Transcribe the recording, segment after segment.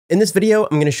In this video,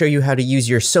 I'm going to show you how to use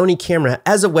your Sony camera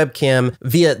as a webcam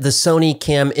via the Sony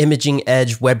Imaging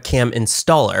Edge Webcam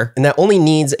installer. And that only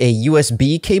needs a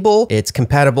USB cable. It's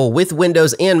compatible with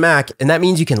Windows and Mac, and that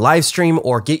means you can live stream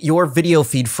or get your video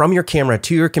feed from your camera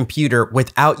to your computer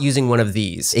without using one of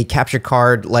these, a capture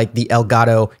card like the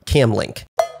Elgato Cam Link.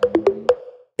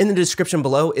 In the description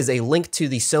below is a link to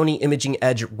the Sony Imaging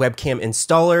Edge Webcam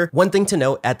installer. One thing to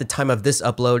note at the time of this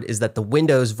upload is that the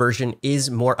Windows version is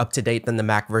more up to date than the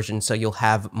Mac version, so you'll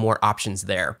have more options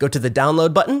there. Go to the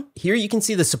download button. Here you can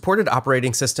see the supported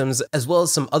operating systems as well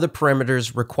as some other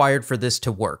parameters required for this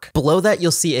to work. Below that,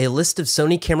 you'll see a list of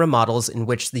Sony camera models in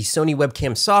which the Sony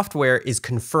webcam software is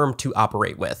confirmed to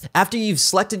operate with. After you've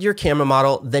selected your camera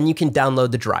model, then you can download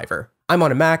the driver. I'm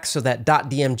on a Mac, so that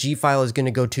 .dmg file is going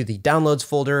to go to the downloads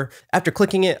folder. After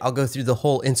clicking it, I'll go through the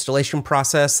whole installation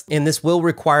process, and this will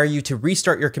require you to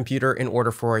restart your computer in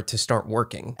order for it to start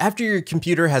working. After your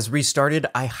computer has restarted,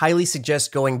 I highly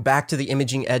suggest going back to the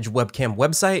Imaging Edge Webcam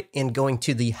website and going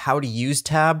to the How to Use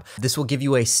tab. This will give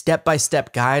you a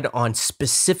step-by-step guide on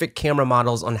specific camera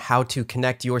models on how to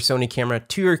connect your Sony camera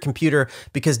to your computer,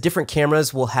 because different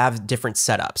cameras will have different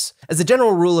setups. As a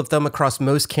general rule of thumb across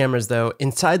most cameras though,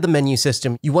 inside the menu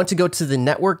system, you want to go to the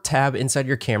network tab inside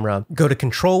your camera, go to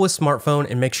control with smartphone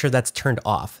and make sure that's turned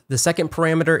off. The second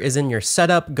parameter is in your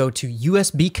setup, go to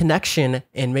USB connection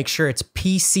and make sure it's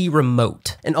PC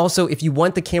remote. And also if you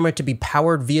want the camera to be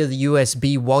powered via the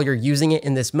USB while you're using it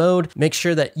in this mode, make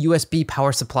sure that USB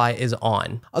power supply is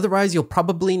on. Otherwise, you'll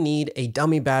probably need a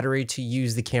dummy battery to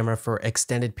use the camera for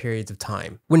extended periods of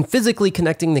time. When physically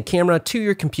connecting the camera to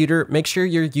your computer, make sure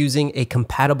you're using a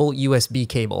compatible USB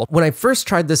cable. When I first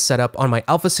tried this setup on my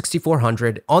Alpha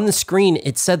 6400, on the screen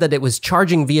it said that it was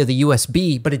charging via the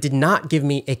USB, but it did not give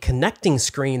me a connecting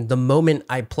screen the moment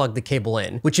I plugged the cable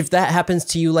in, which if that happens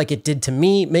to you like it did to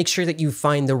me, make sure that you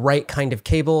find the right kind of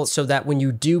cable so that when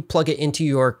you do plug it into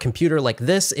your computer like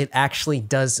this, it actually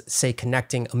does say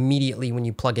connecting immediately when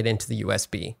you plug it into the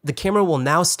USB. The camera will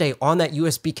now stay on that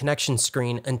USB connection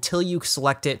screen until you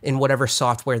select it in whatever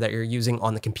software that you're using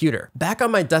on the computer. Back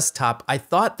on my desktop, I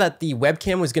thought that the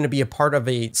webcam was going to be a part of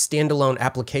a standalone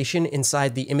application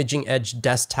inside the Imaging Edge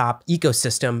desktop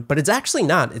ecosystem, but it's actually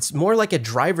not. It's more like a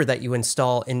driver that you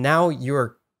install, and now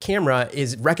your camera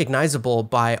is recognizable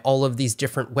by all of these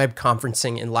different web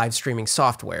conferencing and live streaming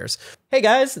softwares. Hey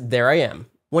guys, there I am.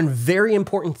 One very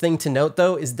important thing to note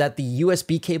though is that the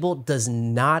USB cable does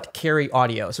not carry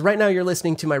audio. So right now you're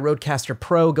listening to my Rodecaster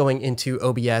Pro going into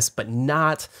OBS, but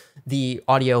not the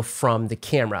audio from the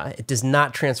camera. It does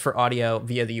not transfer audio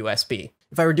via the USB.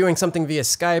 If I were doing something via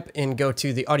Skype and go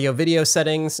to the audio video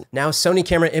settings, now Sony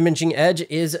Camera Imaging Edge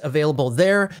is available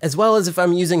there, as well as if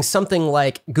I'm using something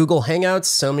like Google Hangouts,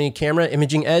 Sony Camera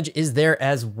Imaging Edge is there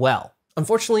as well.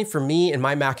 Unfortunately for me and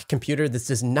my Mac computer, this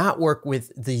does not work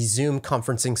with the Zoom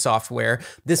conferencing software.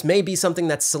 This may be something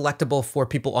that's selectable for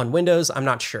people on Windows, I'm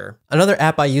not sure. Another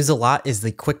app I use a lot is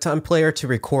the QuickTime player to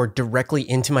record directly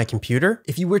into my computer.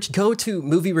 If you were to go to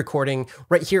movie recording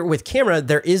right here with camera,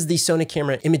 there is the Sony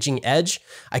Camera Imaging Edge.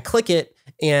 I click it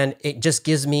and it just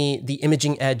gives me the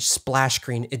Imaging Edge splash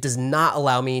screen. It does not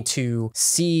allow me to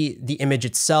see the image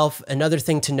itself. Another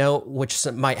thing to note, which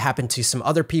might happen to some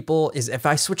other people, is if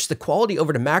I switch the quality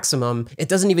over to maximum, it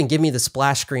doesn't even give me the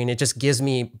splash screen. It just gives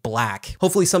me black.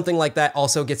 Hopefully something like that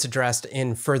also gets addressed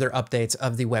in further updates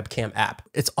of the webcam app.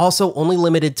 It's also only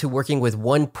limited to working with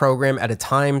one program at a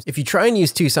time. If you try and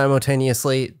use two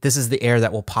simultaneously, this is the error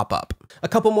that will pop up. A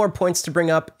couple more points to bring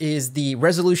up is the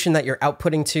resolution that you're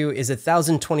outputting to is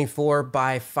 1024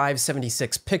 by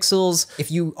 576 pixels.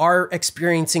 If you are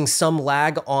experiencing some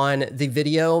lag on the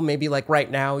video, maybe like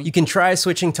right now, you can try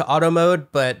switching to auto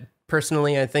mode, but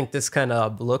personally, I think this kind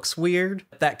of looks weird.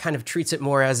 That kind of treats it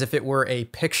more as if it were a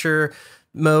picture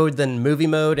mode than movie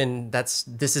mode, and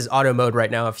this is auto mode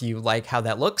right now if you like how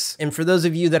that looks. And for those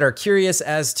of you that are curious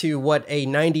as to what a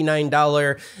 $99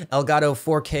 Elgato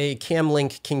 4K Cam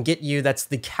Link can get you, that's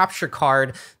the capture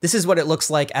card. This is what it looks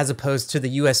like as opposed to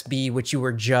the USB which you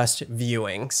were just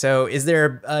viewing. So is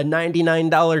there a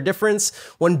 $99 difference?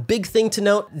 One big thing to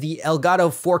note, the Elgato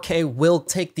 4K will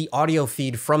take the audio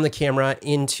feed from the camera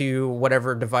into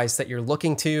whatever device that you're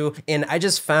looking to, and I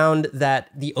just found that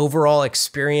the overall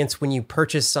experience when you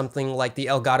purchase something like the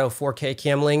Elgato 4K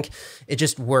Cam Link, it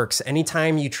just works.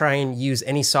 Anytime you try and use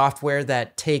any software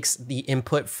that takes the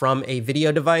input from a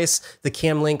video device, the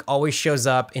Cam Link always shows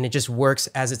up and it just works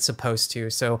as it's supposed to.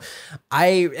 So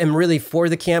I am really for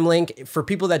the Cam Link. For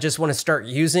people that just want to start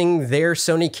using their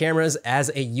Sony cameras as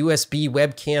a USB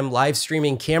webcam live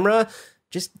streaming camera,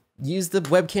 just use the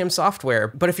webcam software.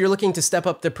 But if you're looking to step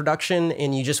up the production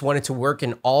and you just want it to work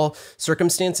in all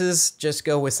circumstances, just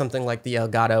go with something like the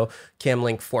Elgato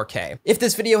Camlink 4K. If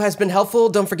this video has been helpful,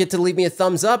 don't forget to leave me a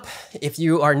thumbs up. If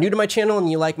you are new to my channel and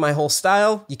you like my whole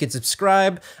style, you can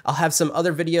subscribe. I'll have some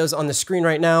other videos on the screen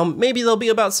right now. Maybe they'll be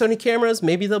about Sony cameras.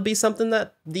 Maybe they'll be something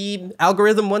that the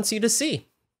algorithm wants you to see.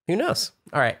 Who knows?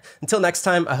 All right, until next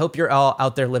time, I hope you're all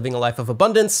out there living a life of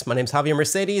abundance. My name's Javier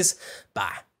Mercedes.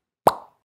 Bye.